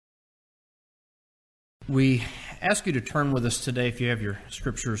We ask you to turn with us today, if you have your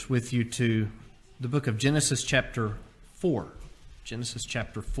scriptures with you, to the book of Genesis chapter 4. Genesis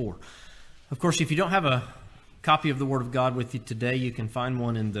chapter 4. Of course, if you don't have a copy of the Word of God with you today, you can find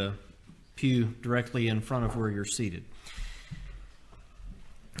one in the pew directly in front of where you're seated.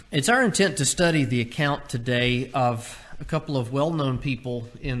 It's our intent to study the account today of a couple of well-known people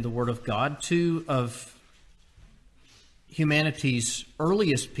in the Word of God, two of humanity's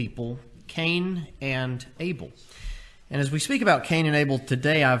earliest people, Cain and Abel. And as we speak about Cain and Abel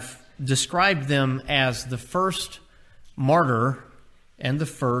today, I've described them as the first martyr and the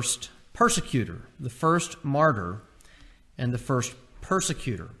first persecutor. The first martyr and the first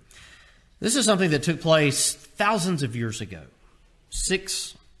persecutor. This is something that took place thousands of years ago,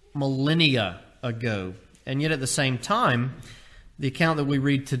 6 millennia ago. And yet at the same time, the account that we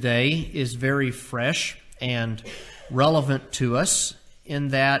read today is very fresh and relevant to us, in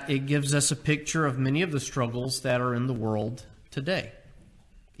that it gives us a picture of many of the struggles that are in the world today,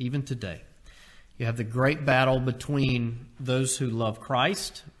 even today. You have the great battle between those who love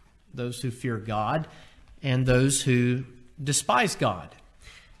Christ, those who fear God, and those who despise God.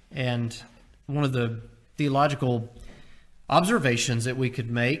 And one of the theological observations that we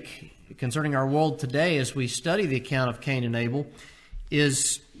could make concerning our world today as we study the account of Cain and Abel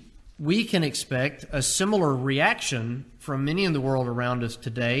is we can expect a similar reaction from many in the world around us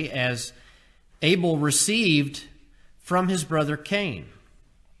today as Abel received from his brother Cain.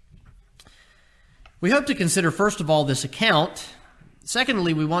 We hope to consider, first of all, this account.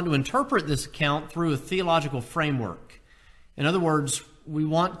 Secondly, we want to interpret this account through a theological framework. In other words, we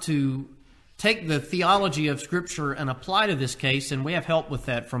want to take the theology of Scripture and apply to this case, and we have help with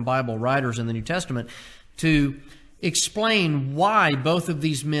that from Bible writers in the New Testament, to explain why both of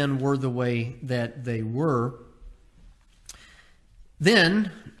these men were the way that they were.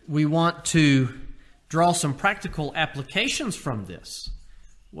 Then we want to draw some practical applications from this,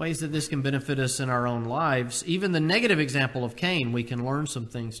 ways that this can benefit us in our own lives. Even the negative example of Cain, we can learn some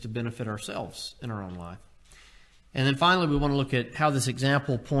things to benefit ourselves in our own life. And then finally, we want to look at how this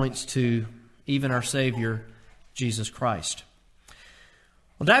example points to even our Savior, Jesus Christ.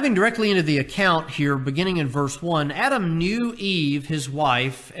 Well, diving directly into the account here, beginning in verse 1, Adam knew Eve, his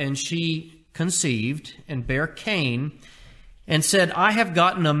wife, and she conceived and bare Cain, and said, I have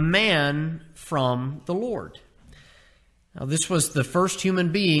gotten a man from the Lord. Now, this was the first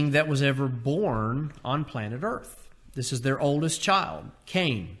human being that was ever born on planet Earth. This is their oldest child,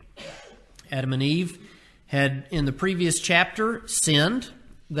 Cain. Adam and Eve had, in the previous chapter, sinned.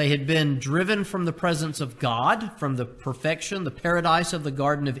 They had been driven from the presence of God, from the perfection, the paradise of the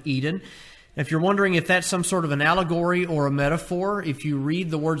Garden of Eden. If you're wondering if that's some sort of an allegory or a metaphor, if you read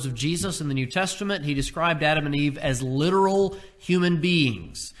the words of Jesus in the New Testament, he described Adam and Eve as literal human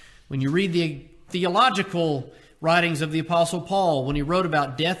beings. When you read the theological writings of the Apostle Paul, when he wrote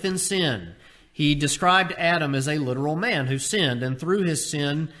about death and sin, he described Adam as a literal man who sinned, and through his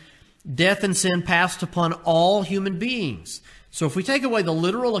sin, death and sin passed upon all human beings. So if we take away the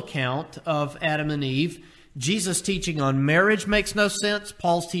literal account of Adam and Eve, Jesus' teaching on marriage makes no sense.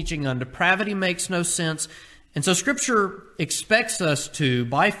 Paul's teaching on depravity makes no sense. And so Scripture expects us to,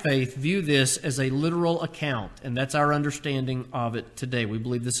 by faith, view this as a literal account. And that's our understanding of it today. We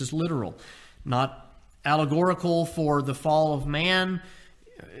believe this is literal, not allegorical for the fall of man,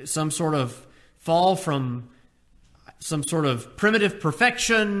 some sort of fall from some sort of primitive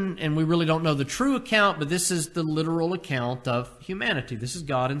perfection, and we really don't know the true account, but this is the literal account of humanity. This is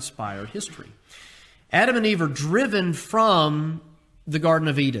God-inspired history. Adam and Eve are driven from the Garden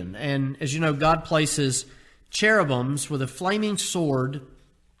of Eden, and as you know, God places cherubims with a flaming sword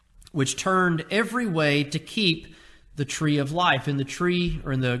which turned every way to keep the tree of life. In the tree,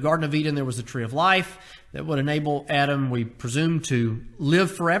 or in the Garden of Eden, there was the tree of life that would enable Adam, we presume, to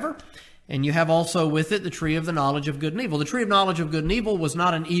live forever. And you have also with it the tree of the knowledge of good and evil. The tree of knowledge of good and evil was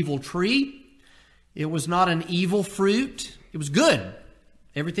not an evil tree. It was not an evil fruit. It was good.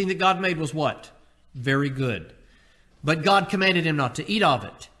 Everything that God made was what? Very good. But God commanded him not to eat of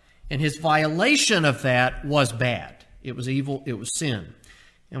it. And his violation of that was bad. It was evil. It was sin.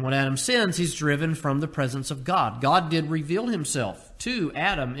 And when Adam sins, he's driven from the presence of God. God did reveal himself to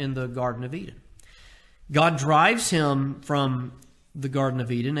Adam in the Garden of Eden. God drives him from the Garden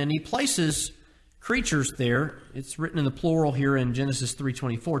of Eden, and he places creatures there. It's written in the plural here in Genesis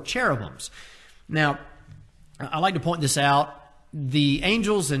 3:24, cherubims. Now, I like to point this out. The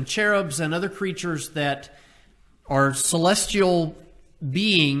angels and cherubs and other creatures that are celestial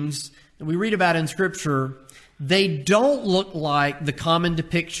beings that we read about in Scripture, they don't look like the common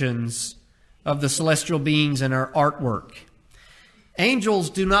depictions of the celestial beings in our artwork. Angels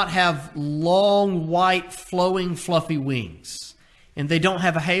do not have long, white, flowing, fluffy wings. And they don't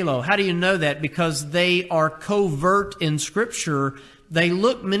have a halo. How do you know that? Because they are covert in Scripture. They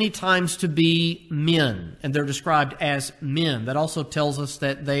look many times to be men, and they're described as men. That also tells us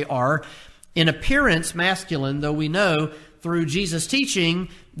that they are, in appearance, masculine, though we know through Jesus' teaching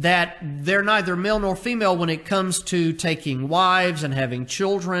that they're neither male nor female when it comes to taking wives and having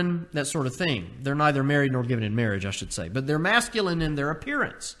children, that sort of thing. They're neither married nor given in marriage, I should say. But they're masculine in their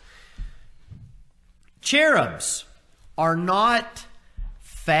appearance. Cherubs are not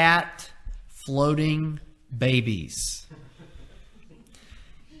fat, floating babies.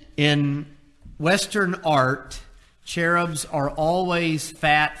 In Western art, cherubs are always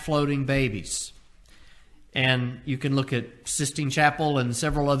fat, floating babies. And you can look at Sistine Chapel and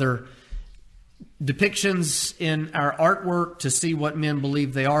several other depictions in our artwork to see what men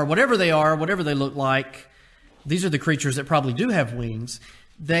believe they are, whatever they look like. These are the creatures that probably do have wings.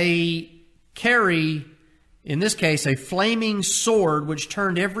 They carry, in this case, a flaming sword which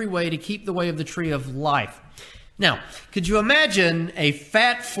turned every way to keep the way of the tree of life. Now, could you imagine a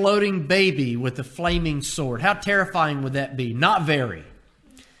fat floating baby with a flaming sword? How terrifying would that be? Not very.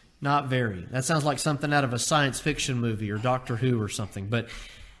 Not very. That sounds like something out of a science fiction movie or Doctor Who or something. But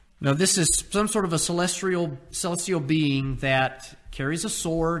no, this is some sort of a celestial being that carries a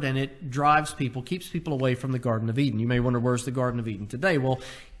sword, and it drives people, keeps people away from the Garden of Eden. You may wonder, where's the Garden of Eden today? Well,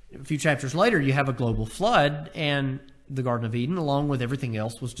 a few chapters later, you have a global flood, and the Garden of Eden, along with everything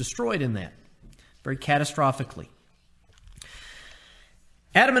else, was destroyed in that, very catastrophically.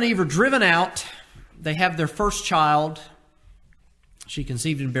 Adam and Eve are driven out. They have their first child. She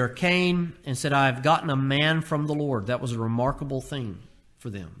conceived and bare Cain and said, I have gotten a man from the Lord. That was a remarkable thing for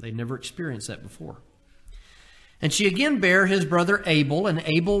them. They'd never experienced that before. And she again bare his brother Abel, and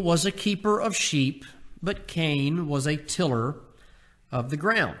Abel was a keeper of sheep, but Cain was a tiller of the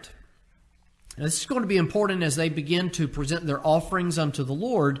ground. Now, this is going to be important as they begin to present their offerings unto the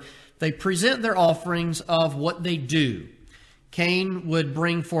Lord. They present their offerings of what they do. Cain would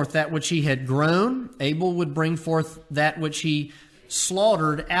bring forth that which he had grown. Abel would bring forth that which he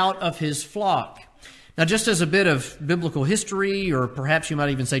slaughtered out of his flock. Now, just as a bit of biblical history, or perhaps you might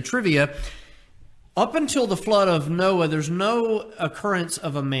even say trivia, up until the flood of Noah, there's no occurrence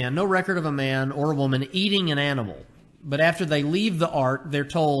of a man, no record of a man or a woman eating an animal. But after they leave the ark, they're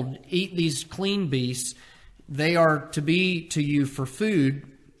told, eat these clean beasts. They are to be to you for food.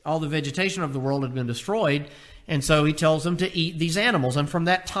 All the vegetation of the world had been destroyed. And so he tells them to eat these animals. And from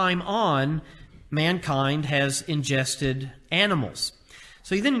that time on, mankind has ingested animals.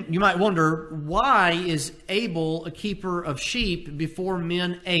 So then you might wonder, why is Abel a keeper of sheep before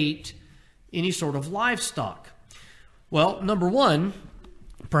men ate any sort of livestock? Well, number one,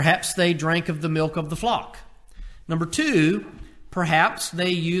 perhaps they drank of the milk of the flock. Number two, perhaps they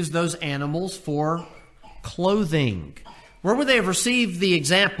used those animals for clothing. Where would they have received the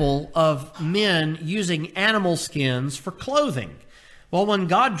example of men using animal skins for clothing? Well, when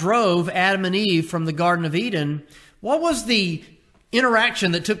God drove Adam and Eve from the Garden of Eden, what was the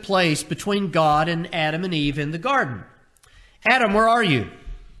interaction that took place between God and Adam and Eve in the garden? Adam, where are you?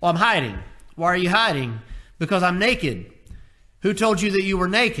 Well, I'm hiding. Why are you hiding? Because I'm naked. Who told you that you were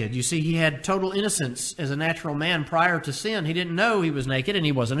naked? You see, he had total innocence as a natural man prior to sin. He didn't know he was naked, and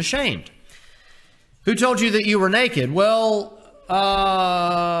he wasn't ashamed. Who told you that you were naked? Well,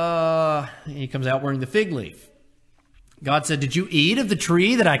 he comes out wearing the fig leaf. God said, did you eat of the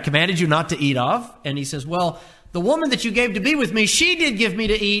tree that I commanded you not to eat of? And he says, well, the woman that you gave to be with me, she did give me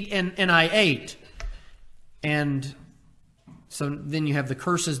to eat, and I ate. And so then you have the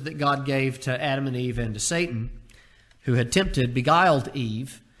curses that God gave to Adam and Eve and to Satan, who had beguiled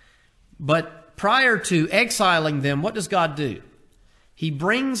Eve. But prior to exiling them, what does God do? He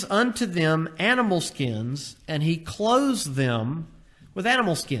brings unto them animal skins, and he clothes them with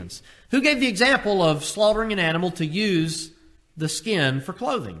animal skins. Who gave the example of slaughtering an animal to use the skin for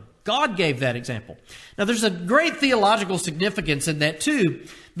clothing? God gave that example. Now, there's a great theological significance in that too,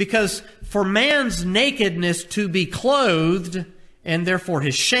 because for man's nakedness to be clothed, and therefore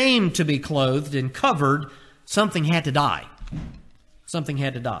his shame to be clothed and covered, something had to die. Something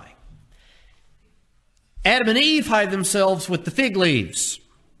had to die. Adam and Eve hide themselves with the fig leaves.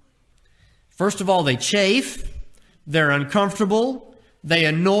 First of all, they chafe. They're uncomfortable. They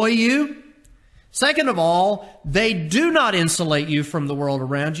annoy you. Second of all, they do not insulate you from the world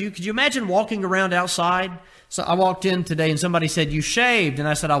around you. Could you imagine walking around outside? So I walked in today and somebody said, you shaved. And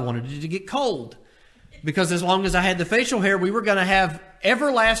I said, I wanted it to get cold. Because as long as I had the facial hair, we were going to have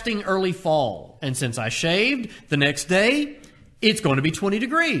everlasting early fall. And since I shaved, the next day, it's going to be 20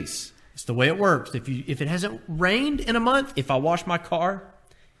 degrees. It's the way it works. If it hasn't rained in a month, if I wash my car,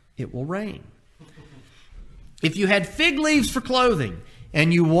 it will rain. If you had fig leaves for clothing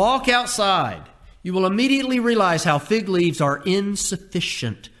and you walk outside, you will immediately realize how fig leaves are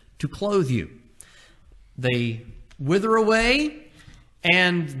insufficient to clothe you. They wither away,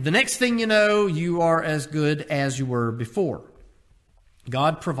 and the next thing you know, you are as good as you were before.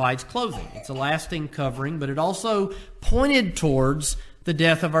 God provides clothing. It's a lasting covering, but it also pointed towards the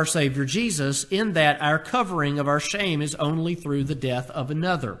death of our Savior Jesus, in that our covering of our shame is only through the death of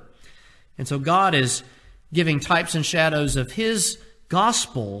another. And so God is giving types and shadows of His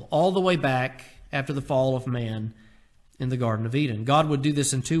gospel all the way back after the fall of man in the Garden of Eden. God would do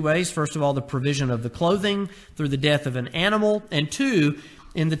this in two ways. First of all, the provision of the clothing through the death of an animal. And two,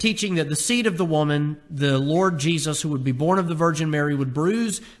 in the teaching that the seed of the woman, the Lord Jesus, who would be born of the Virgin Mary, would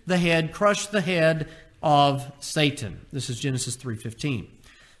bruise the head, crush the head of Satan. This is Genesis 3:15.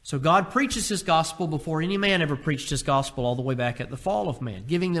 So God preaches His gospel before any man ever preached His gospel, all the way back at the fall of man,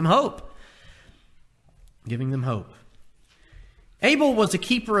 giving them hope. Giving them hope. Abel was a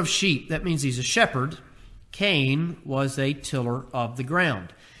keeper of sheep. That means he's a shepherd. Cain was a tiller of the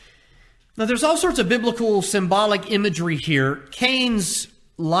ground. Now, there's all sorts of biblical symbolic imagery here. Cain's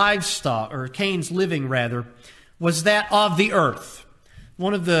livestock, or Cain's living rather, was that of the earth.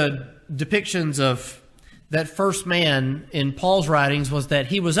 One of the depictions of that first man in Paul's writings was that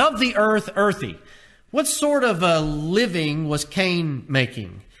he was of the earth, earthy. What sort of a living was Cain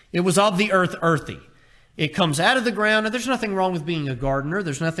making? It was of the earth, earthy. It comes out of the ground, and there's nothing wrong with being a gardener.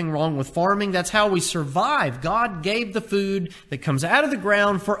 There's nothing wrong with farming. That's how we survive. God gave the food that comes out of the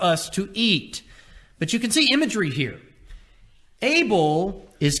ground for us to eat. But you can see imagery here. Abel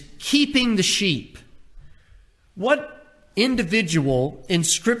is keeping the sheep. What individual in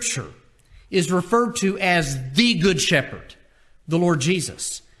Scripture is referred to as the Good Shepherd? The Lord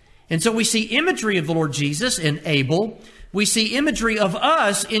Jesus. And so we see imagery of the Lord Jesus in Abel. We see imagery of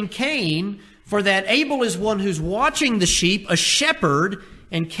us in Cain, for that Abel is one who's watching the sheep, a shepherd,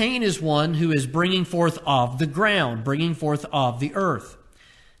 and Cain is one who is bringing forth of the ground, bringing forth of the earth.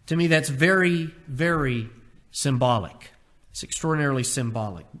 To me, that's very, very symbolic. It's extraordinarily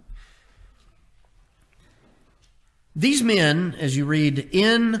symbolic. These men, as you read,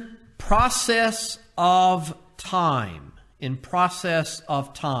 in process of time,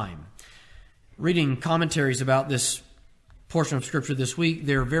 reading commentaries about this portion of Scripture this week,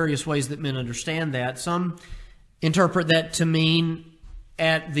 there are various ways that men understand that. Some interpret that to mean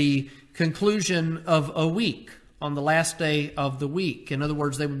at the conclusion of a week, on the last day of the week. In other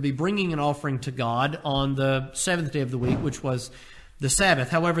words, they would be bringing an offering to God on the seventh day of the week, which was the Sabbath.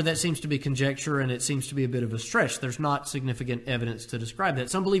 However, that seems to be conjecture, and it seems to be a bit of a stretch. There's not significant evidence to describe that.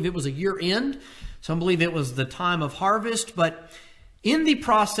 Some believe it was a year end. Some believe it was the time of harvest. But in the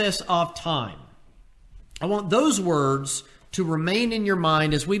process of time, I want those words to remain in your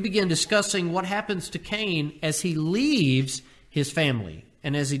mind as we begin discussing what happens to Cain as he leaves his family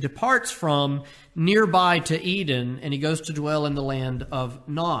and as he departs from nearby to Eden and he goes to dwell in the land of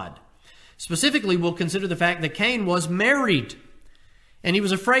Nod. Specifically, we'll consider the fact that Cain was married, and he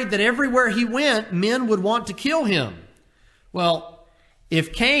was afraid that everywhere he went, men would want to kill him. Well,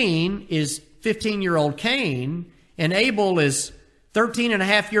 if Cain is 15-year-old Cain and Abel is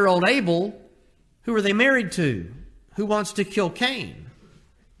 13-and-a-half-year-old Abel, who are they married to? Who wants to kill Cain?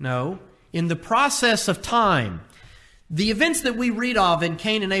 No. In the process of time, the events that we read of in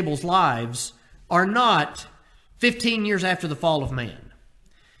Cain and Abel's lives are not 15 years after the fall of man.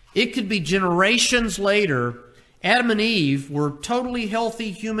 It could be generations later. Adam and Eve were totally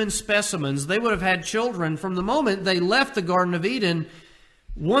healthy human specimens. They would have had children from the moment they left the Garden of Eden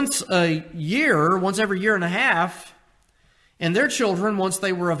once every year and a half. And their children, once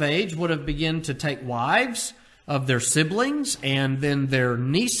they were of age, would have begun to take wives of their siblings, and then their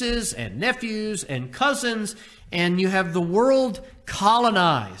nieces and nephews and cousins, and you have the world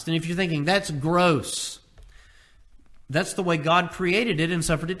colonized. And if you're thinking, that's gross, that's the way God created it and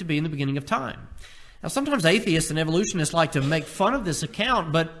suffered it to be in the beginning of time. Now, sometimes atheists and evolutionists like to make fun of this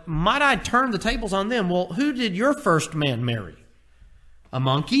account, but might I turn the tables on them? Well, who did your first man marry? A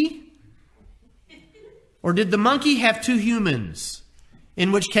monkey? Or did the monkey have two humans?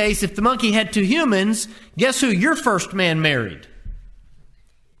 In which case, if the monkey had two humans, guess who your first man married?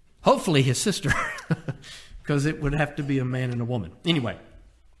 Hopefully his sister, because it would have to be a man and a woman. Anyway,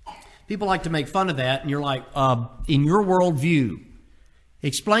 people like to make fun of that, and you're like, in your worldview,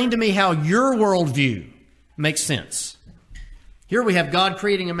 explain to me how your worldview makes sense. Here we have God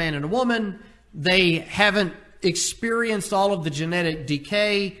creating a man and a woman. They haven't experienced all of the genetic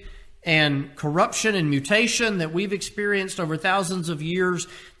decay and corruption and mutation that we've experienced over thousands of years.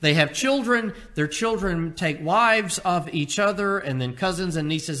 They have children. Their children take wives of each other, and then cousins and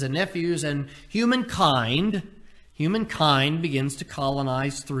nieces and nephews, and humankind begins to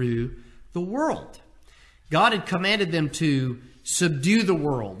colonize through the world. God had commanded them to subdue the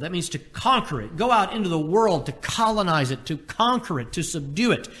world. That means to conquer it. Go out into the world to colonize it, to conquer it, to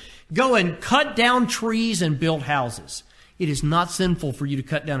subdue it. Go and cut down trees and build houses. It is not sinful for you to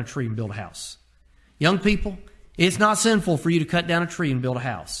cut down a tree and build a house. Young people, it's not sinful for you to cut down a tree and build a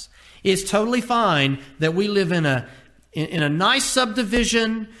house. It's totally fine that we live in a nice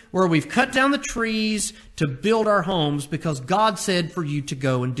subdivision where we've cut down the trees to build our homes because God said for you to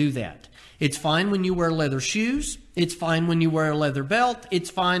go and do that. It's fine when you wear leather shoes. It's fine when you wear a leather belt. It's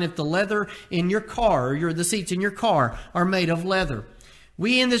fine if the leather in your car, or the seats in your car, are made of leather.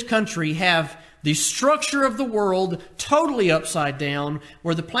 We in this country have the structure of the world totally upside down,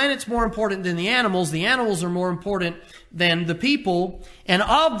 where the planet's more important than the animals are more important than the people, and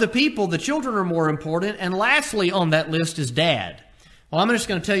of the people, the children are more important, and lastly on that list is Dad. Well, I'm just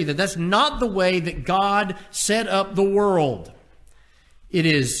going to tell you that that's not the way that God set up the world. It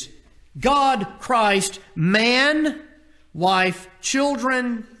is God, Christ, man, wife,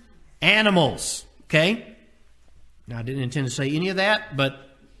 children, animals. Okay? Now, I didn't intend to say any of that, but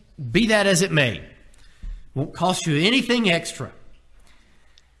be that as it may. Won't cost you anything extra.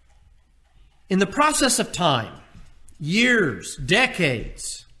 In the process of time, years,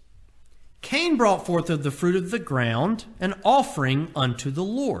 decades, Cain brought forth of the fruit of the ground an offering unto the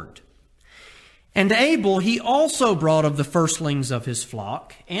Lord. And Abel he also brought of the firstlings of his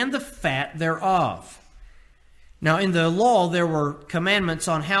flock and the fat thereof. Now, in the law, there were commandments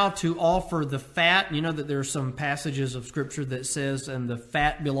on how to offer the fat. You know that there are some passages of Scripture that says, and the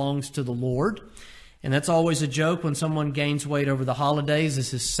fat belongs to the Lord. And that's always a joke when someone gains weight over the holidays.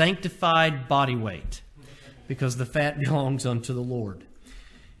 This is sanctified body weight because the fat belongs unto the Lord.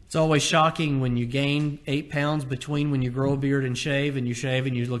 It's always shocking when you gain 8 pounds between when you grow a beard and you shave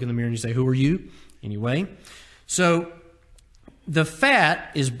and you look in the mirror and you say, who are you? Anyway, so the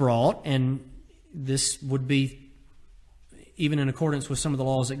fat is brought, and this would be even in accordance with some of the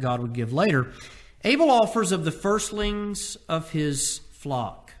laws that God would give later. Abel offers of the firstlings of his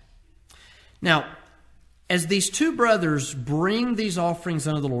flock. Now, as these two brothers bring these offerings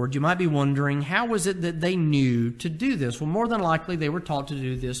unto the Lord, you might be wondering, how was it that they knew to do this? Well, more than likely, they were taught to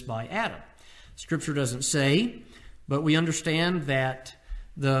do this by Adam. Scripture doesn't say, but we understand that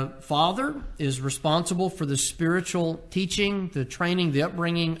the father is responsible for the spiritual teaching, the training, the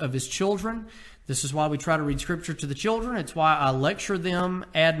upbringing of his children. This is why we try to read Scripture to the children. It's why I lecture them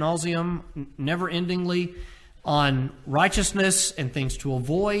ad nauseum, never-endingly, on righteousness and things to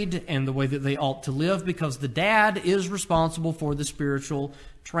avoid and the way that they ought to live, because the dad is responsible for the spiritual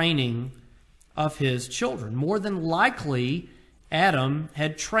training of his children. More than likely, Adam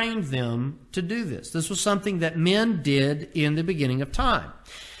had trained them to do this. This was something that men did in the beginning of time.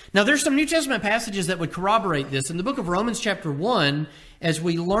 Now, there's some New Testament passages that would corroborate this. In the book of Romans chapter 1, as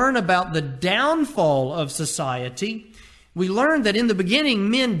we learn about the downfall of society, we learn that in the beginning,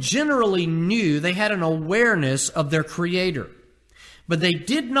 men generally knew, they had an awareness of their Creator. But they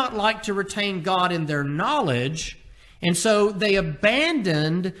did not like to retain God in their knowledge, and so they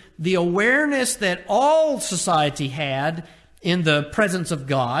abandoned the awareness that all society had in the presence of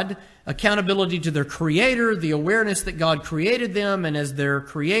God, accountability to their Creator, the awareness that God created them, and as their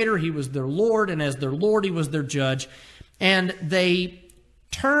Creator, He was their Lord, and as their Lord, He was their judge. And they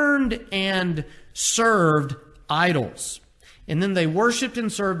turned and served idols. And then they worshiped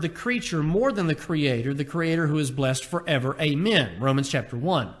and served the creature more than the Creator who is blessed forever. Amen. Romans chapter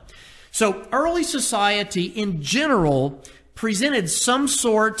 1. So early society in general presented some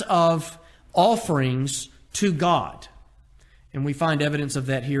sort of offerings to God. And we find evidence of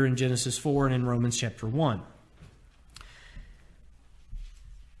that here in Genesis 4 and in Romans chapter 1.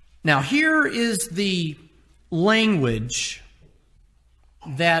 Now here is the language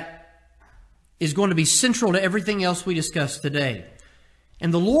that is going to be central to everything else we discuss today.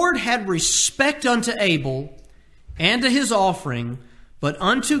 And the Lord had respect unto Abel and to his offering, but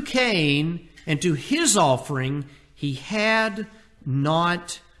unto Cain and to his offering he had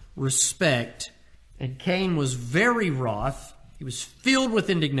not respect. And Cain was very wroth. He was filled with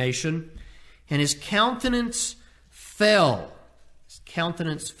indignation, and his countenance fell. His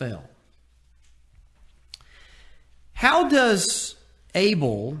countenance fell. How does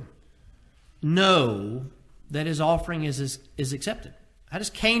Abel know that his offering is accepted? How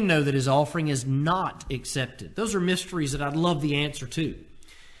does Cain know that his offering is not accepted? Those are mysteries that I'd love the answer to.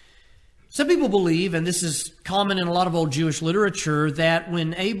 Some people believe, and this is common in a lot of old Jewish literature, that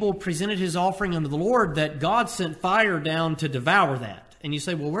when Abel presented his offering unto the Lord, that God sent fire down to devour that. And you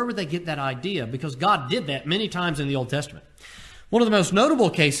say, well, where would they get that idea? Because God did that many times in the Old Testament. One of the most notable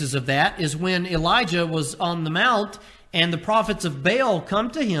cases of that is when Elijah was on the mount and the prophets of Baal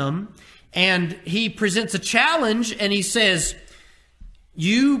come to him and he presents a challenge and he says,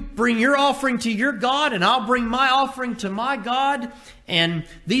 you bring your offering to your God, and I'll bring my offering to my God. And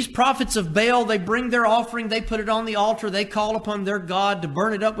these prophets of Baal, they bring their offering, they put it on the altar, they call upon their God to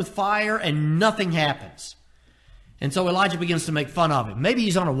burn it up with fire, and nothing happens. And so Elijah begins to make fun of him. Maybe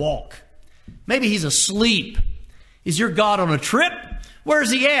he's on a walk. Maybe he's asleep. Is your God on a trip? Where's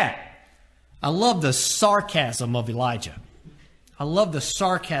he at? I love the sarcasm of Elijah. I love the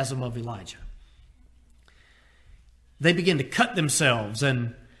sarcasm of Elijah. They begin to cut themselves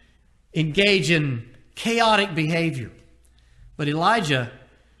and engage in chaotic behavior. But Elijah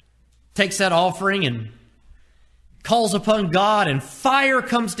takes that offering and calls upon God, and fire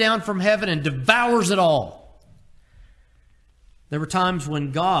comes down from heaven and devours it all. There were times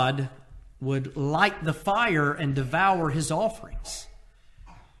when God would light the fire and devour his offerings.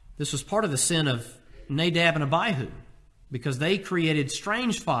 This was part of the sin of Nadab and Abihu, because they created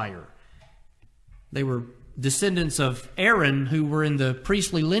strange fire. They were descendants of Aaron who were in the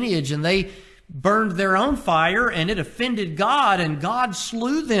priestly lineage, and they burned their own fire, and it offended God, and God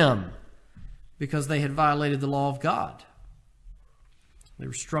slew them because they had violated the law of God. They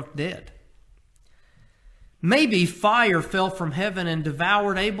were struck dead. Maybe fire fell from heaven and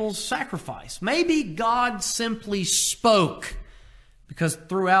devoured Abel's sacrifice. Maybe God simply spoke, because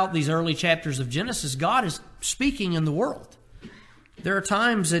throughout these early chapters of Genesis, God is speaking in the world. There are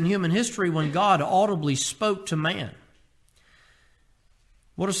times in human history when God audibly spoke to man.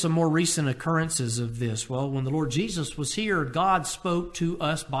 What are some more recent occurrences of this? Well, when the Lord Jesus was here, God spoke to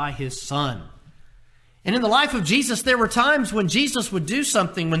us by his Son. And in the life of Jesus, there were times when Jesus would do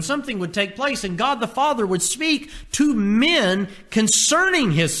something, when something would take place, and God the Father would speak to men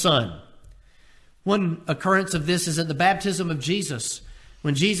concerning his Son. One occurrence of this is at the baptism of Jesus.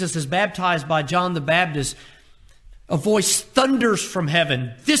 When Jesus is baptized by John the Baptist, a voice thunders from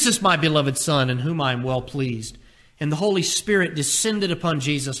heaven, "This is my beloved Son, in whom I am well pleased." And the Holy Spirit descended upon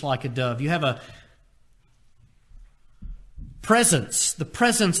Jesus like a dove. You have a presence, the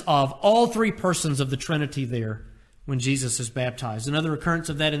presence of all three persons of the Trinity there when Jesus is baptized. Another occurrence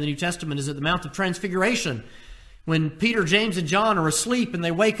of that in the New Testament is at the Mount of Transfiguration, when Peter, James, and John are asleep and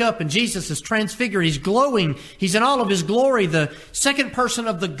they wake up and Jesus is transfigured. He's glowing. He's in all of his glory. The second person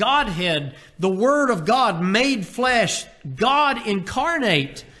of the Godhead, the Word of God made flesh, God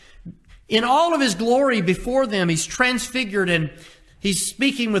incarnate. In all of his glory before them, he's transfigured, and he's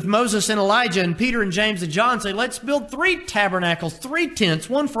speaking with Moses and Elijah, and Peter and James and John say, let's build 3 tabernacles, 3 tents,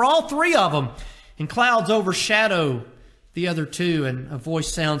 one for all 3 of them. And clouds overshadow the other 2, and a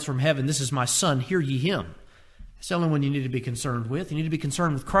voice sounds from heaven, "This is my Son, hear ye him." It's the only one you need to be concerned with. You need to be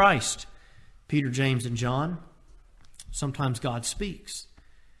concerned with Christ. Peter, James, and John. Sometimes God speaks.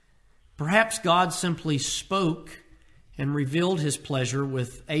 Perhaps God simply spoke and revealed his pleasure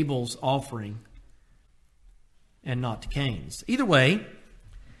with Abel's offering and not to Cain's. Either way,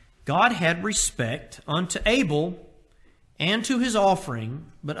 God had respect unto Abel and to his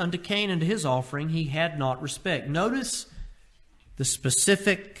offering, but unto Cain and to his offering he had not respect. Notice the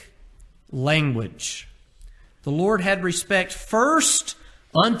specific language. The Lord had respect first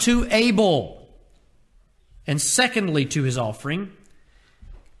unto Abel, and secondly to his offering.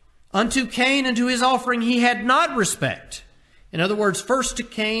 Unto Cain and to his offering he had not respect. In other words, first to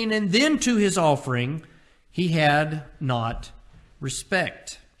Cain and then to his offering he had not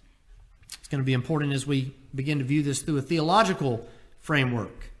respect. It's going to be important as we begin to view this through a theological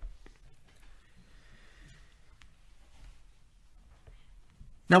framework.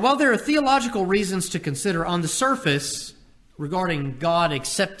 Now, while there are theological reasons to consider on the surface regarding God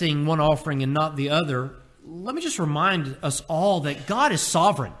accepting one offering and not the other, let me just remind us all that God is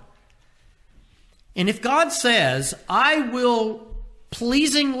sovereign. And if God says, I will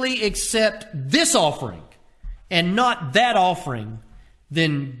pleasingly accept this offering and not that offering,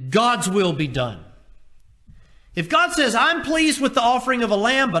 then God's will be done. If God says, I'm pleased with the offering of a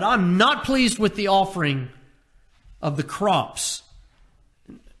lamb, but I'm not pleased with the offering of the crops,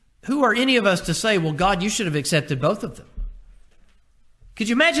 who are any of us to say, well, God, you should have accepted both of them? Could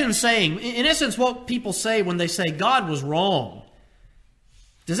you imagine saying, in essence, what people say when they say God was wrong?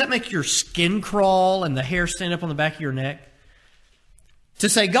 Does that make your skin crawl and the hair stand up on the back of your neck? To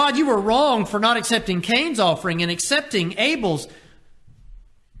say, God, you were wrong for not accepting Cain's offering and accepting Abel's.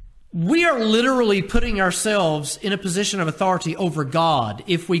 We are literally putting ourselves in a position of authority over God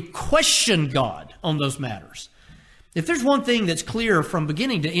if we question God on those matters. If there's one thing that's clear from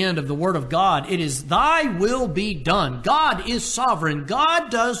beginning to end of the Word of God, it is, Thy will be done. God is sovereign.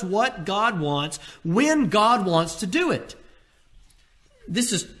 God does what God wants when God wants to do it.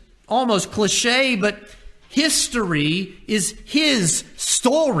 This is almost cliche, but history is His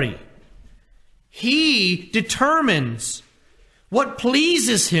story. He determines what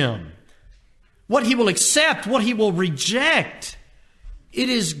pleases Him, what He will accept, what He will reject. It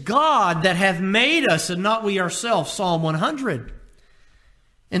is God that hath made us and not we ourselves, Psalm 100.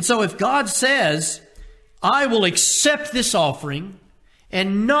 And so if God says, I will accept this offering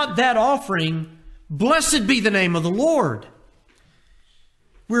and not that offering, blessed be the name of the Lord.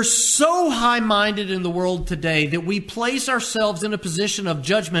 We're so high-minded in the world today that we place ourselves in a position of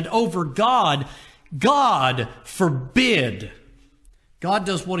judgment over God. God forbid. God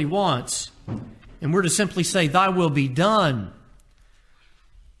does what He wants, and we're to simply say, Thy will be done.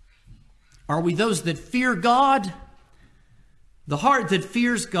 Are we those that fear God? The heart that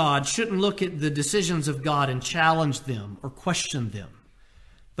fears God shouldn't look at the decisions of God and challenge them or question them.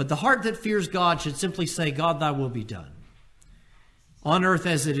 But the heart that fears God should simply say, God, Thy will be done, on earth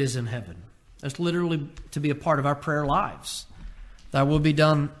as it is in heaven. That's literally to be a part of our prayer lives. Thy will be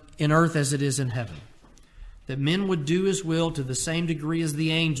done in earth as it is in heaven. That men would do His will to the same degree as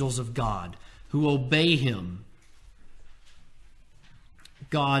the angels of God who obey Him.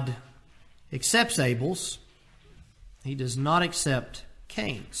 God accepts Abel's. He does not accept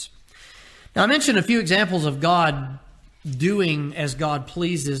Cain's. Now, I mentioned a few examples of God doing as God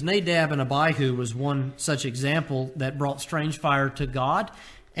pleases. Nadab and Abihu was one such example that brought strange fire to God,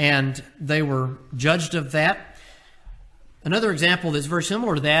 and they were judged of that. Another example that's very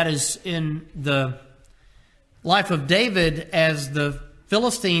similar to that is in the life of David, as the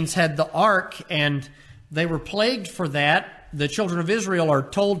Philistines had the ark and they were plagued for that. The children of Israel are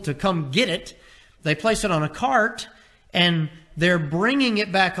told to come get it. They place it on a cart, and they're bringing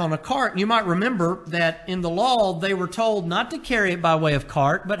it back on a cart. And you might remember that in the law, they were told not to carry it by way of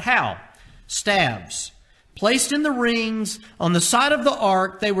cart, but how? Staves. Placed in the rings on the side of the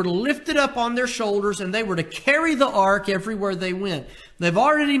ark, they were to lift it up on their shoulders, and they were to carry the ark everywhere they went. They've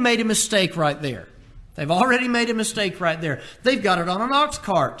already made a mistake right there. They've already made a mistake right there. They've got it on an ox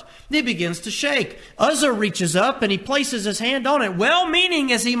cart. It begins to shake. Uzzah reaches up and he places his hand on it,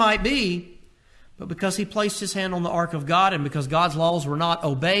 well-meaning as he might be. But because he placed his hand on the ark of God and because God's laws were not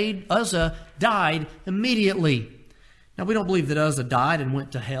obeyed, Uzzah died immediately. Now, we don't believe that Uzzah died and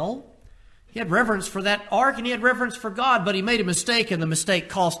went to hell. He had reverence for that ark and he had reverence for God, but he made a mistake and the mistake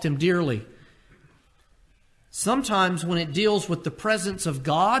cost him dearly. Sometimes when it deals with the presence of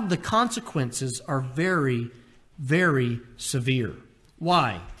God, the consequences are very, very severe.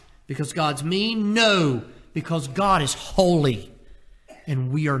 Why? Because God's mean? No, because God is holy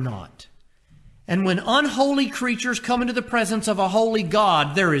and we are not. And when unholy creatures come into the presence of a holy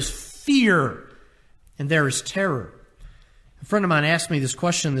God, there is fear and there is terror. A friend of mine asked me this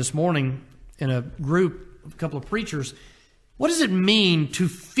question this morning in a group of a couple of preachers. What does it mean to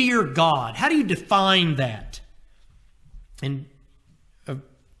fear God? How do you define that? And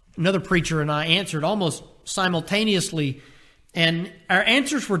another preacher and I answered almost simultaneously, and our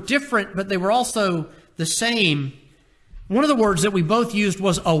answers were different, but they were also the same. One of the words that we both used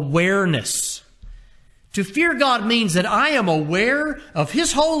was awareness. To fear God means that I am aware of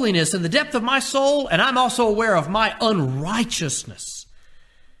His holiness in the depth of my soul, and I'm also aware of my unrighteousness.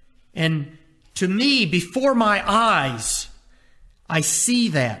 And to me, before my eyes, I see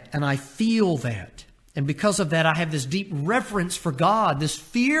that and I feel that. And because of that, I have this deep reverence for God, this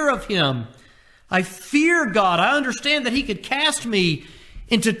fear of Him. I fear God. I understand that He could cast me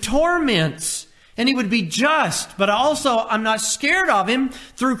into torments and He would be just. But I'm not scared of Him.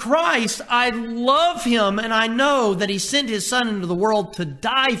 Through Christ, I love Him and I know that He sent His Son into the world to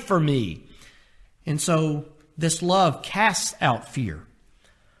die for me. And so this love casts out fear.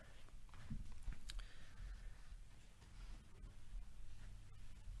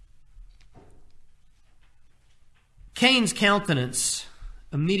 Cain's countenance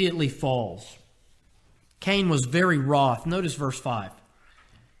immediately falls. Cain was very wroth. Notice verse 5.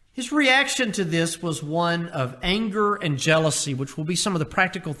 His reaction to this was one of anger and jealousy, which will be some of the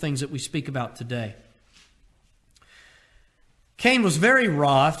practical things that we speak about today. Cain was very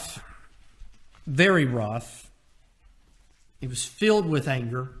wroth, very wroth. He was filled with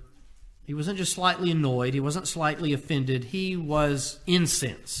anger. He wasn't just slightly annoyed. He wasn't slightly offended. He was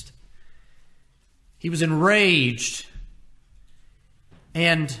incensed. He was enraged.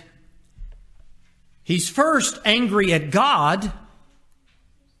 And he's first angry at God,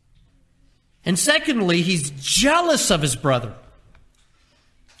 And secondly, he's jealous of his brother.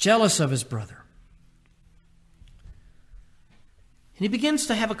 Jealous of his brother. And he begins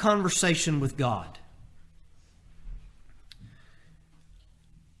to have a conversation with God.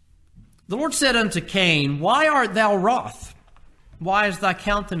 The Lord said unto Cain, Why art thou wroth? Why is thy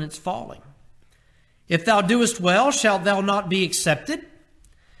countenance falling? If thou doest well, shalt thou not be accepted?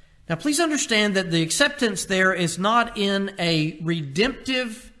 Now please understand that the acceptance there is not in a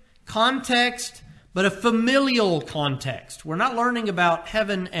redemptive context, but a familial context. We're not learning about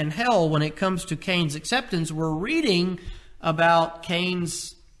heaven and hell when it comes to Cain's acceptance. We're reading about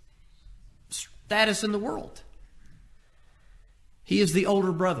Cain's status in the world. He is the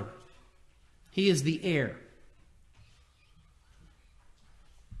older brother. He is the heir.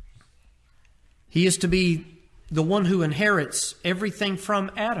 He is to be the one who inherits everything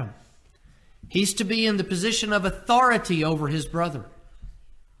from Adam. He's to be in the position of authority over his brother.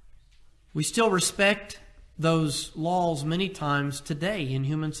 We still respect those laws many times today in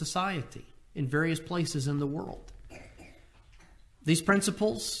human society, in various places in the world. These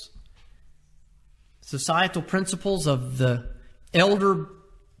principles, societal principles of the elder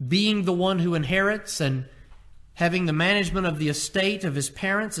being the one who inherits and having the management of the estate of his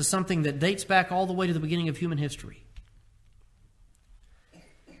parents, is something that dates back all the way to the beginning of human history.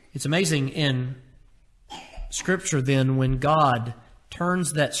 It's amazing in Scripture then when God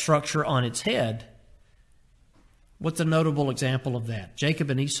turns that structure on its head. What's a notable example of that? Jacob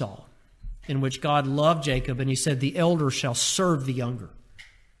and Esau, in which God loved Jacob and he said, the elder shall serve the younger.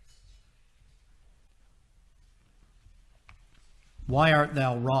 Why art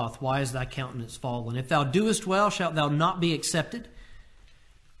thou wroth? Why is thy countenance fallen? If thou doest well, shalt thou not be accepted?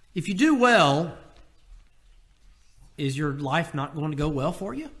 If you do well, is your life not going to go well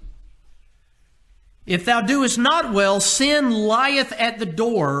for you? If thou doest not well, sin lieth at the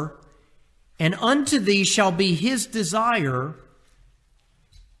door, and unto thee shall be his desire,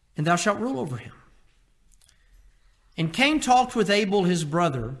 and thou shalt rule over him. And Cain talked with Abel his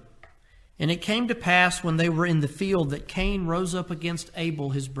brother, and it came to pass when they were in the field that Cain rose up against Abel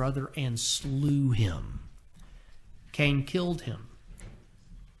his brother and slew him. Cain killed him.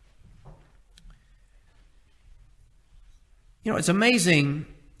 You know, it's amazing.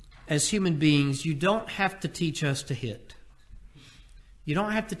 As human beings, you don't have to teach us to hit. You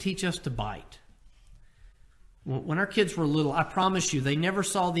don't have to teach us to bite. When our kids were little, I promise you, they never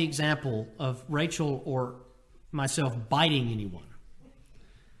saw the example of Rachel or myself biting anyone.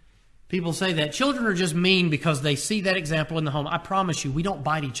 People say that children are just mean because they see that example in the home. I promise you, we don't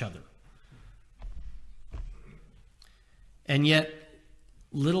bite each other. And yet,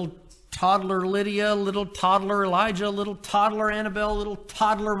 little toddler Lydia, little toddler Elijah, little toddler Annabelle, little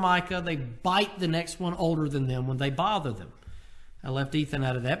toddler Micah, they bite the next one older than them when they bother them. I left Ethan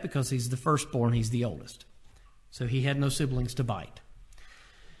out of that because he's the firstborn, he's the oldest. So he had no siblings to bite.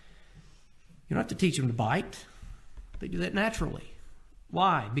 You don't have to teach them to bite. They do that naturally.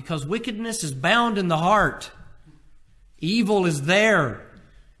 Why? Because wickedness is bound in the heart. Evil is there.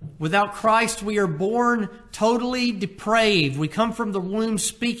 Without Christ, we are born totally depraved. We come from the womb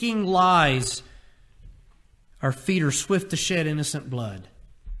speaking lies. Our feet are swift to shed innocent blood.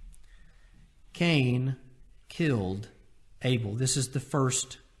 Cain killed Abel. This is the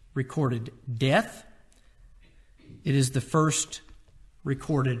first recorded death. It is the first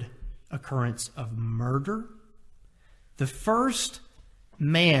recorded occurrence of murder. The first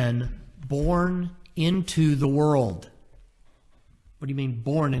man born into the world. What do you mean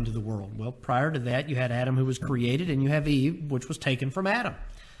born into the world? Well, prior to that, you had Adam who was created, and you have Eve, which was taken from Adam.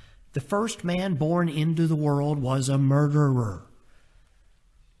 The first man born into the world was a murderer.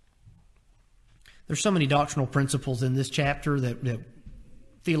 There's so many doctrinal principles in this chapter that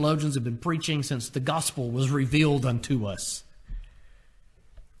theologians have been preaching since the gospel was revealed unto us.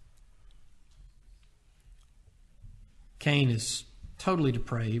 Cain is totally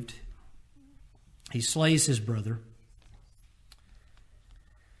depraved. He slays his brother.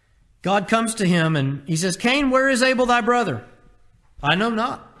 God comes to him and he says, Cain, where is Abel thy brother? I know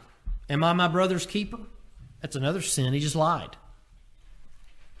not. Am I my brother's keeper? That's another sin. He just lied.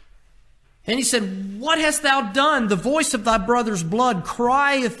 And he said, what hast thou done? The voice of thy brother's blood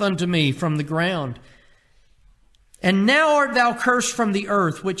crieth unto me from the ground. And now art thou cursed from the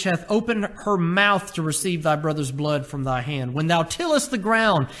earth, which hath opened her mouth to receive thy brother's blood from thy hand. When thou tillest the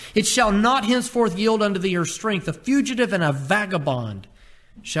ground, it shall not henceforth yield unto thee her strength. A fugitive and a vagabond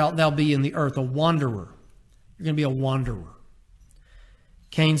shalt thou be in the earth, a wanderer. You're going to be a wanderer.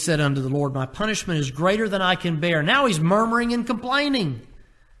 Cain said unto the Lord, my punishment is greater than I can bear. Now he's murmuring and complaining.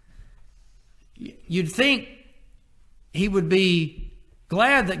 You'd think he would be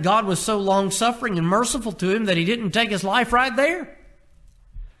glad that God was so long-suffering and merciful to him that he didn't take his life right there.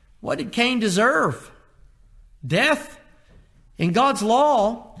 What did Cain deserve? Death. In God's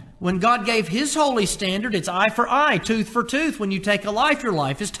law, when God gave his holy standard, it's eye for eye, tooth for tooth. When you take a life, your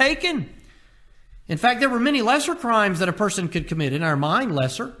life is taken. In fact, there were many lesser crimes that a person could commit, in our mind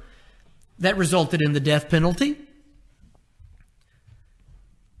lesser, that resulted in the death penalty.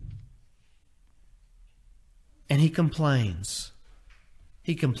 And he complains.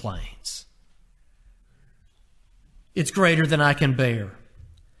 He complains. It's greater than I can bear.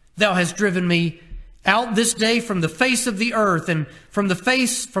 Thou hast driven me out this day from the face of the earth, and from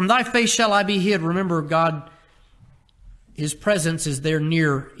thy face shall I be hid. Remember, God, his presence is there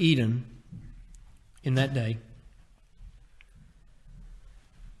near Eden in that day.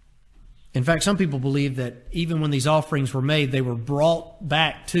 In fact, some people believe that even when these offerings were made, they were brought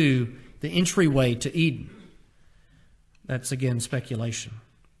back to the entryway to Eden. That's, again, speculation.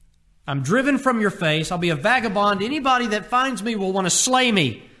 I'm driven from your face. I'll be a vagabond. Anybody that finds me will want to slay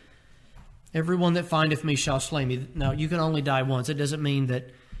me. Everyone that findeth me shall slay me. Now, you can only die once. It doesn't mean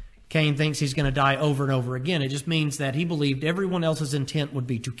that Cain thinks he's going to die over and over again. It just means that he believed everyone else's intent would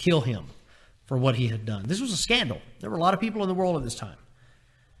be to kill him for what he had done. This was a scandal. There were a lot of people in the world at this time.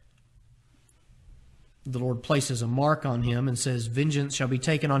 The Lord places a mark on him and says, vengeance shall be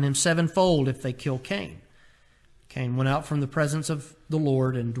taken on him sevenfold if they kill Cain. Cain went out from the presence of the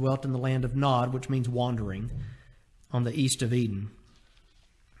Lord and dwelt in the land of Nod, which means wandering, on the east of Eden.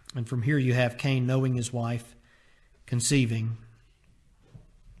 And from here you have Cain knowing his wife, conceiving,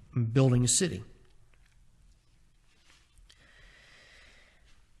 and building a city.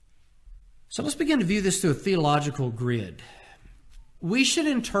 So let's begin to view this through a theological grid. We should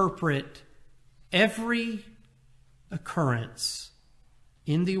interpret every occurrence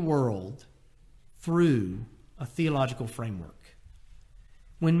in the world through a theological framework.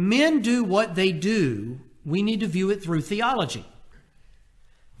 When men do what they do, we need to view it through theology.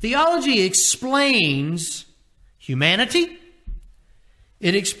 Theology explains humanity.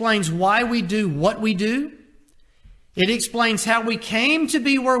 It explains why we do what we do. It explains how we came to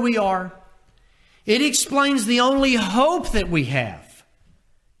be where we are. It explains the only hope that we have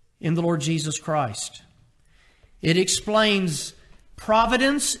in the Lord Jesus Christ. It explains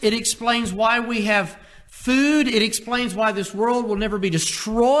providence. It explains why we have food. It explains why this world will never be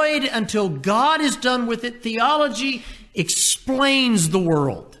destroyed until God is done with it. Theology explains the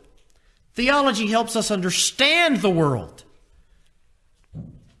world. Theology helps us understand the world.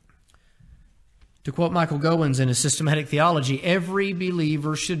 To quote Michael Goins in his Systematic Theology, every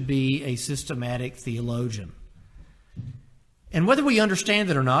believer should be a systematic theologian. And whether we understand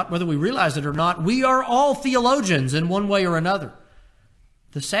it or not, whether we realize it or not, we are all theologians in one way or another.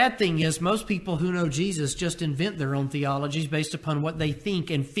 The sad thing is most people who know Jesus just invent their own theologies based upon what they think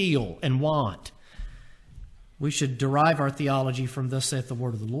and feel and want. We should derive our theology from thus saith the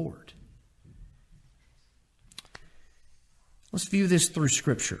word of the Lord. Let's view this through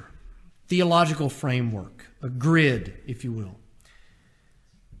Scripture. Theological framework, a grid, if you will.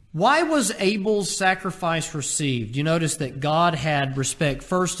 Why was Abel's sacrifice received? You notice that God had respect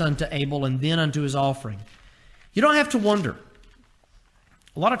first unto Abel and then unto his offering. You don't have to wonder.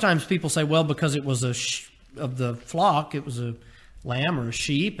 A lot of times people say, well, because it was of the flock, it was a lamb or a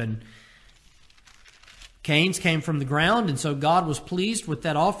sheep, and Cain's came from the ground, and so God was pleased with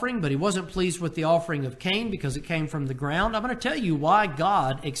that offering, but he wasn't pleased with the offering of Cain because it came from the ground. I'm going to tell you why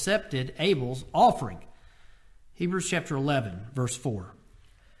God accepted Abel's offering. Hebrews chapter 11, verse 4.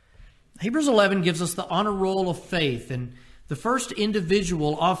 Hebrews 11 gives us the honor roll of faith, and the first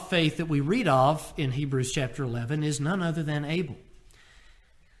individual of faith that we read of in Hebrews chapter 11 is none other than Abel.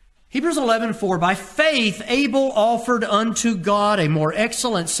 Hebrews 11:4, by faith Abel offered unto God a more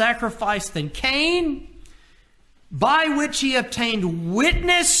excellent sacrifice than Cain, by which he obtained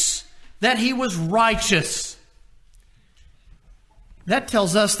witness that he was righteous. That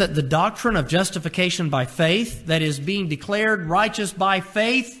tells us that the doctrine of justification by faith, that is, being declared righteous by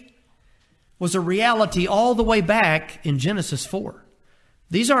faith, was a reality all the way back in Genesis 4.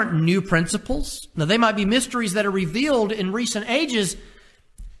 These aren't new principles. Now, they might be mysteries that are revealed in recent ages.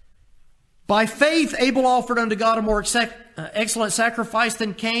 By faith, Abel offered unto God a more excellent sacrifice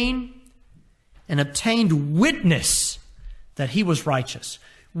than Cain and obtained witness that he was righteous.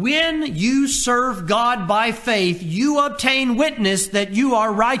 When you serve God by faith, you obtain witness that you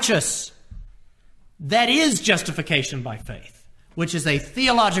are righteous. That is justification by faith, which is a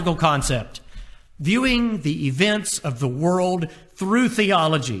theological concept, viewing the events of the world through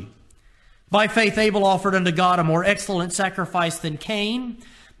theology. By faith, Abel offered unto God a more excellent sacrifice than Cain,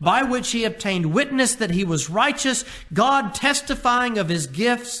 by which he obtained witness that he was righteous, God testifying of his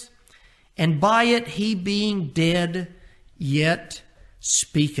gifts, and by it he being dead yet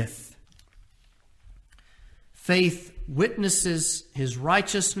speaketh. Faith witnesses his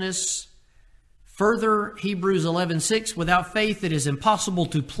righteousness. Further, Hebrews 11:6, without faith it is impossible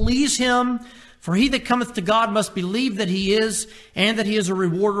to please him. For he that cometh to God must believe that he is, and that he is a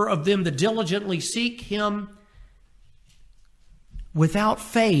rewarder of them that diligently seek him. Without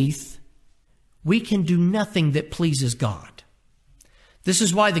faith, we can do nothing that pleases God. This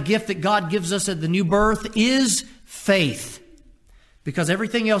is why the gift that God gives us at the new birth is faith. Because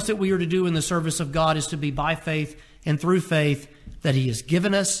everything else that we are to do in the service of God is to be by faith and through faith that he has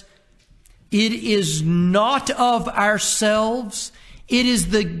given us. It is not of ourselves. It is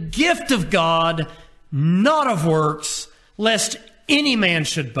the gift of God, not of works, lest any man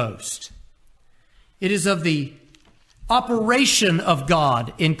should boast. It is of the operation of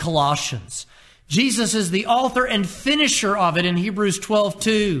God in Colossians. Jesus is the author and finisher of it in Hebrews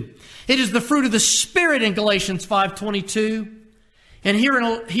 12:2. It is the fruit of the Spirit in Galatians 5:22. And here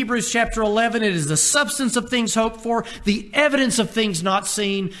in Hebrews chapter 11, it is the substance of things hoped for, the evidence of things not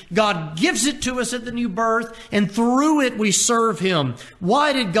seen. God gives it to us at the new birth, and through it we serve him.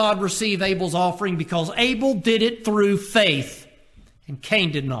 Why did God receive Abel's offering? Because Abel did it through faith, and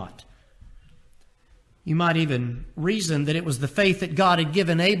Cain did not. You might even reason that it was the faith that God had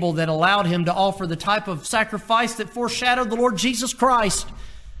given Abel that allowed him to offer the type of sacrifice that foreshadowed the Lord Jesus Christ.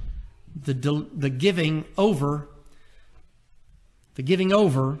 The giving over,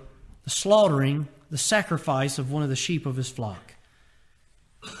 the slaughtering, the sacrifice of one of the sheep of his flock.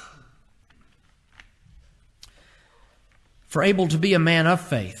 For Abel to be a man of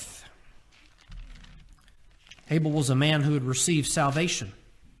faith, Abel was a man who had received salvation.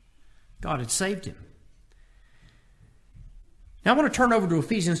 God had saved him. Now I want to turn over to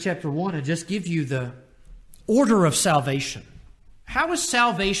Ephesians chapter 1 and just give you the order of salvation. How is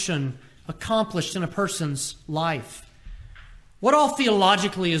salvation accomplished in a person's life? What all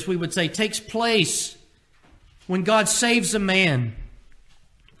theologically, as we would say, takes place when God saves a man?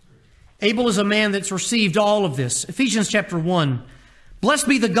 Abel is a man that's received all of this. Ephesians chapter 1. Blessed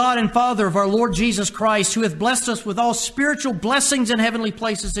be the God and Father of our Lord Jesus Christ, who hath blessed us with all spiritual blessings in heavenly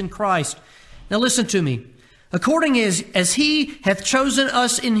places in Christ. Now listen to me. According as he hath chosen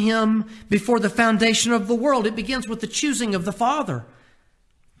us in him before the foundation of the world. It begins with the choosing of the Father,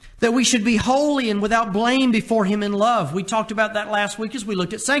 that we should be holy and without blame before him in love. We talked about that last week as we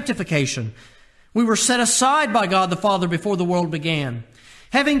looked at sanctification. We were set aside by God the Father before the world began,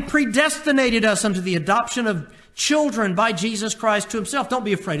 having predestinated us unto the adoption of children by Jesus Christ to himself. Don't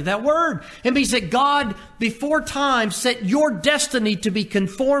be afraid of that word. It means that God, before time, set your destiny to be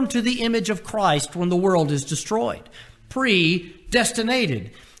conformed to the image of Christ when the world is destroyed.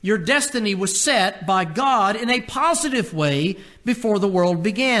 Predestinated. Your destiny was set by God in a positive way before the world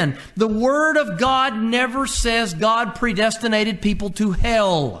began. The Word of God never says God predestinated people to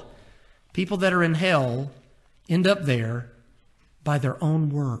hell. People that are in hell end up there by their own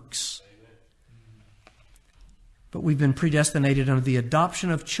works. But we've been predestinated under the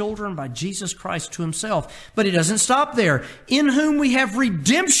adoption of children by Jesus Christ to himself. But it doesn't stop there. In whom we have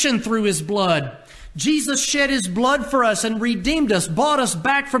redemption through his blood. Jesus shed his blood for us and redeemed us, bought us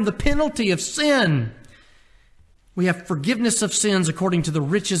back from the penalty of sin. We have forgiveness of sins according to the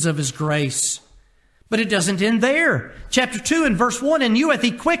riches of his grace. But it doesn't end there. Chapter 2 and verse 1, and you hath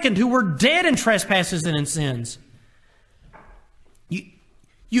he quickened who were dead in trespasses and in sins.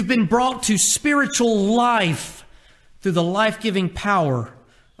 You've been brought to spiritual life through the life-giving power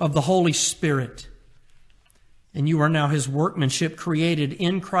of the Holy Spirit. And you are now his workmanship, created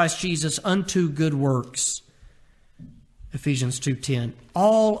in Christ Jesus unto good works. Ephesians 2:10.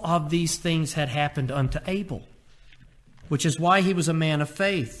 All of these things had happened unto Abel, which is why he was a man of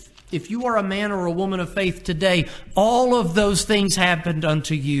faith. If you are a man or a woman of faith today, all of those things happened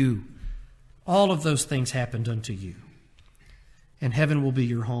unto you. All of those things happened unto you. And heaven will be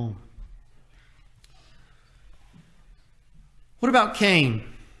your home. What about Cain?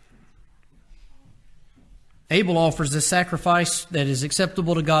 Abel offers a sacrifice that is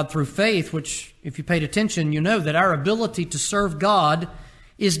acceptable to God through faith, which, if you paid attention, you know that our ability to serve God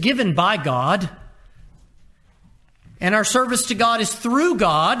is given by God. And our service to God is through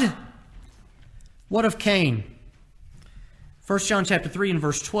God. What of Cain? 1 John chapter 3 and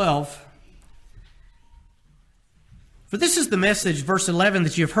verse 12. For this is the message, verse 11,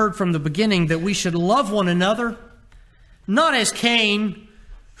 that you have heard from the beginning, that we should love one another, not as Cain,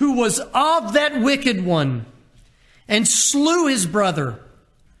 who was of that wicked one, and slew his brother.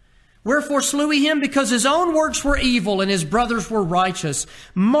 Wherefore slew he him? Because his own works were evil and his brothers were righteous.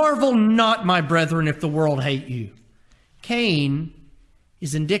 Marvel not, my brethren, if the world hate you. Cain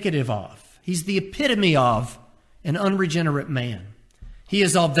is indicative of, he's the epitome of an unregenerate man. He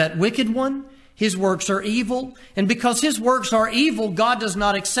is of that wicked one. His works are evil. And because his works are evil, God does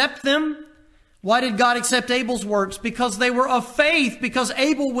not accept them. Why did God accept Abel's works? Because they were of faith, because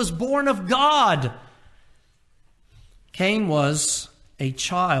Abel was born of God. Cain was a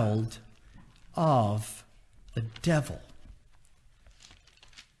child of the devil.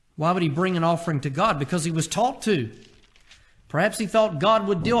 Why would he bring an offering to God? Because he was taught to. Perhaps he thought God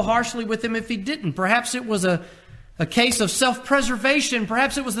would deal harshly with him if he didn't. Perhaps it was a case of self-preservation.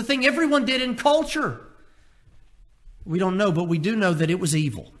 Perhaps it was the thing everyone did in culture. We don't know, but we do know that it was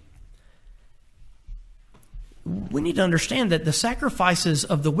evil. We need to understand that the sacrifices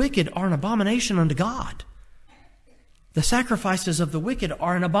of the wicked are an abomination unto God. The sacrifices of the wicked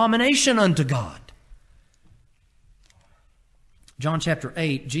are an abomination unto God. John chapter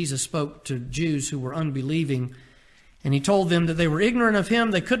 8, Jesus spoke to Jews who were unbelieving, and he told them that they were ignorant of him,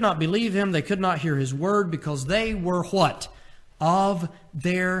 they could not believe him, they could not hear his word, because they were what? Of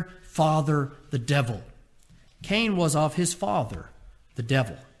their father, the devil. Cain was of his father, the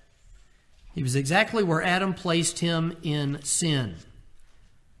devil. He was exactly where Adam placed him in sin.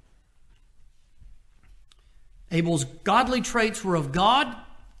 Abel's godly traits were of God.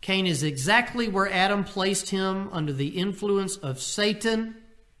 Cain is exactly where Adam placed him, under the influence of Satan.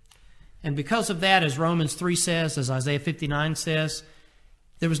 And because of that, as Romans 3 says, as Isaiah 59 says,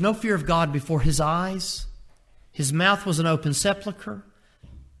 there was no fear of God before his eyes. His mouth was an open sepulchre.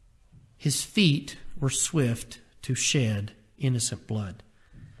 His feet were swift to shed innocent blood.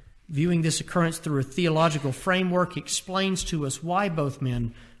 Viewing this occurrence through a theological framework explains to us why both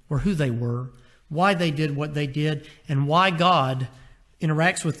men were who they were, why they did what they did, and why God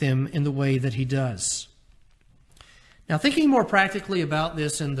interacts with them in the way that he does. Now, thinking more practically about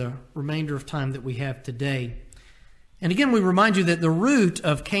this in the remainder of time that we have today, and again, we remind you that the root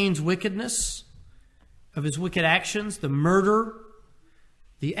of Cain's wickedness, of his wicked actions, the murder,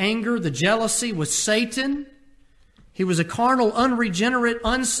 the anger, the jealousy, was Satan. He was a carnal, unregenerate,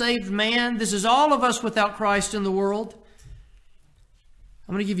 unsaved man. This is all of us without Christ in the world.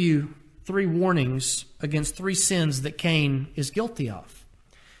 I'm going to give you 3 warnings against 3 sins that Cain is guilty of.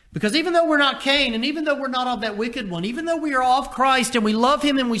 Because even though we're not Cain, and even though we're not of that wicked one, even though we are of Christ and we love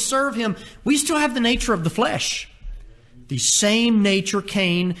him and we serve him, we still have the nature of the flesh. The same nature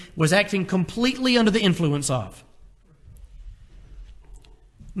Cain was acting completely under the influence of.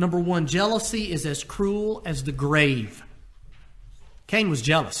 Number 1, jealousy is as cruel as the grave. Cain was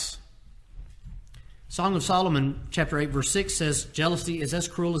jealous. Song of Solomon, chapter 8, verse 6 says, jealousy is as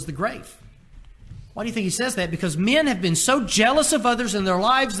cruel as the grave. Why do you think he says that? Because men have been so jealous of others in their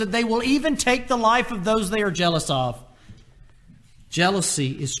lives that they will even take the life of those they are jealous of.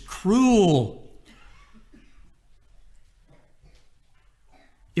 Jealousy is cruel.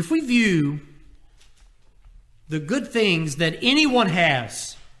 If we view the good things that anyone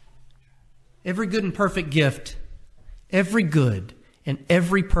has, every good and perfect gift, every good and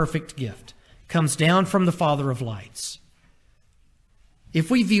every perfect gift comes down from the Father of lights. If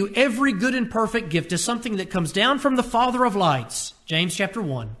we view every good and perfect gift as something that comes down from the Father of lights, James chapter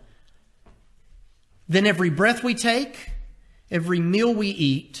 1, then every breath we take, every meal we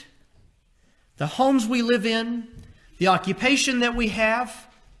eat, the homes we live in, the occupation that we have,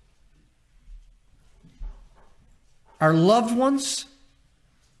 our loved ones,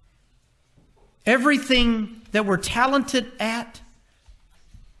 everything that we're talented at,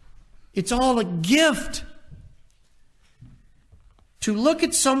 it's all a gift. To look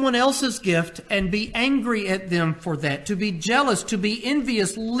at someone else's gift and be angry at them for that, to be jealous, to be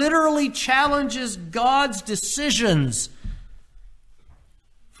envious, literally challenges God's decisions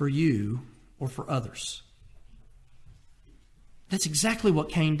for you or for others. That's exactly what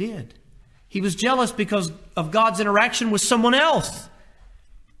Cain did. He was jealous because of God's interaction with someone else.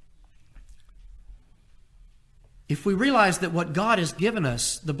 If we realize that what God has given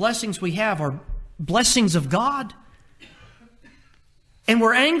us, the blessings we have are blessings of God, and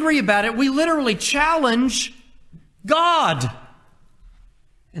we're angry about it, we literally challenge God.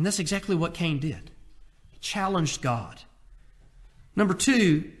 And that's exactly what Cain did. He challenged God. Number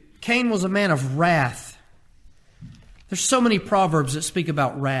 2, Cain was a man of wrath. There's so many proverbs that speak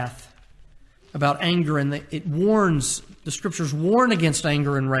about wrath, about anger, and it warns, the Scriptures warn against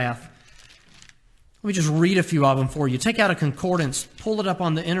anger and wrath. Let me just read a few of them for you. Take out a concordance, pull it up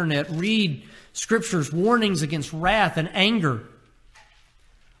on the internet, read Scripture's warnings against wrath and anger.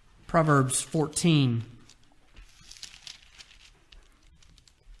 Proverbs 14.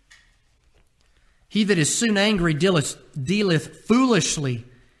 He that is soon angry dealeth foolishly.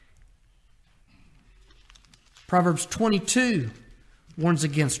 Proverbs 22 warns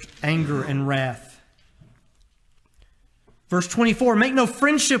against anger and wrath. Verse 24, make no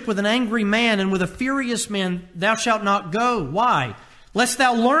friendship with an angry man, and with a furious man thou shalt not go. Why? Lest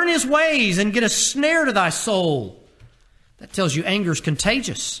thou learn his ways and get a snare to thy soul. That tells you anger is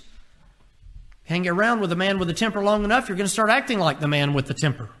contagious. Hang around with a man with a temper long enough, you're going to start acting like the man with the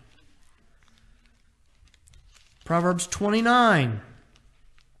temper. Proverbs 29.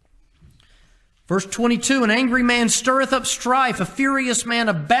 Verse 22, an angry man stirreth up strife, a furious man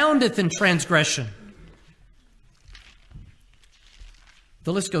aboundeth in transgression.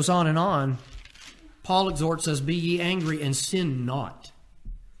 The list goes on and on. Paul exhorts us, be ye angry and sin not.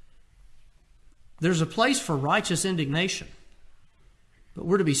 There's a place for righteous indignation, but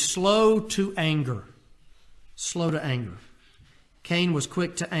we're to be slow to anger. Slow to anger. Cain was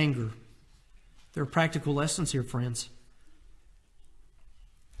quick to anger. There are practical lessons here, friends.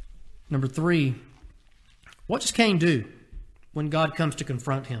 Number 3, what does Cain do when God comes to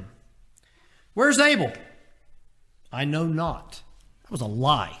confront him? Where's Abel? I know not. That was a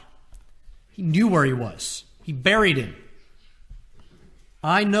lie. He knew where he was. He buried him.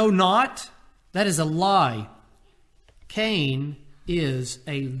 I know not. That is a lie. Cain is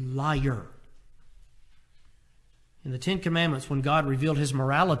a liar. In the 10 Commandments, when God revealed his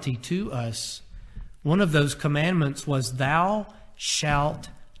morality to us, one of those commandments was, thou shalt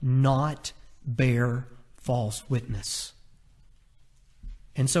not bear false witness.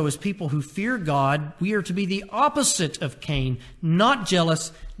 And so as people who fear God, we are to be the opposite of Cain, not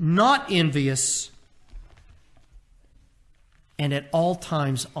jealous, not envious, and at all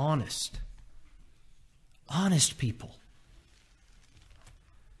times honest. Honest people.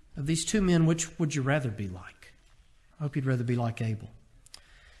 Of these two men, which would you rather be like? I hope you'd rather be like Abel.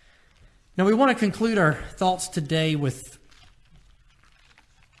 Now we want to conclude our thoughts today with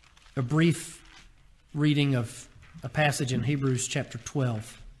a brief reading of a passage in Hebrews chapter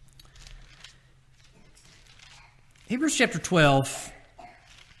 12. Hebrews chapter 12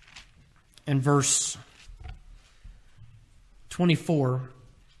 and verse 24.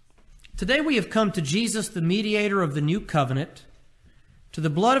 Today we have come to Jesus, the mediator of the new covenant, to the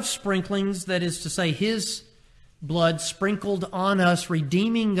blood of sprinklings, that is to say, his blood sprinkled on us,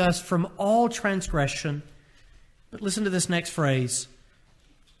 redeeming us from all transgression. But listen to this next phrase.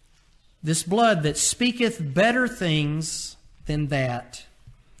 This blood that speaketh better things than that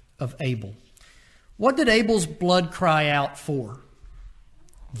of Abel. What did Abel's blood cry out for?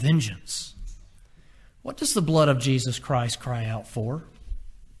 Vengeance. What does the blood of Jesus Christ cry out for?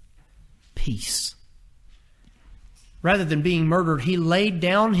 Peace. Rather than being murdered, he laid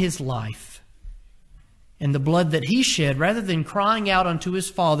down his life. And the blood that he shed, rather than crying out unto his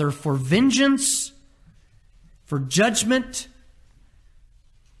Father for vengeance, for judgment,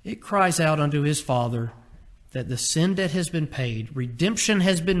 it cries out unto his Father that the sin debt has been paid, redemption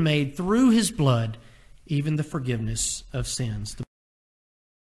has been made through his blood, even the forgiveness of sins.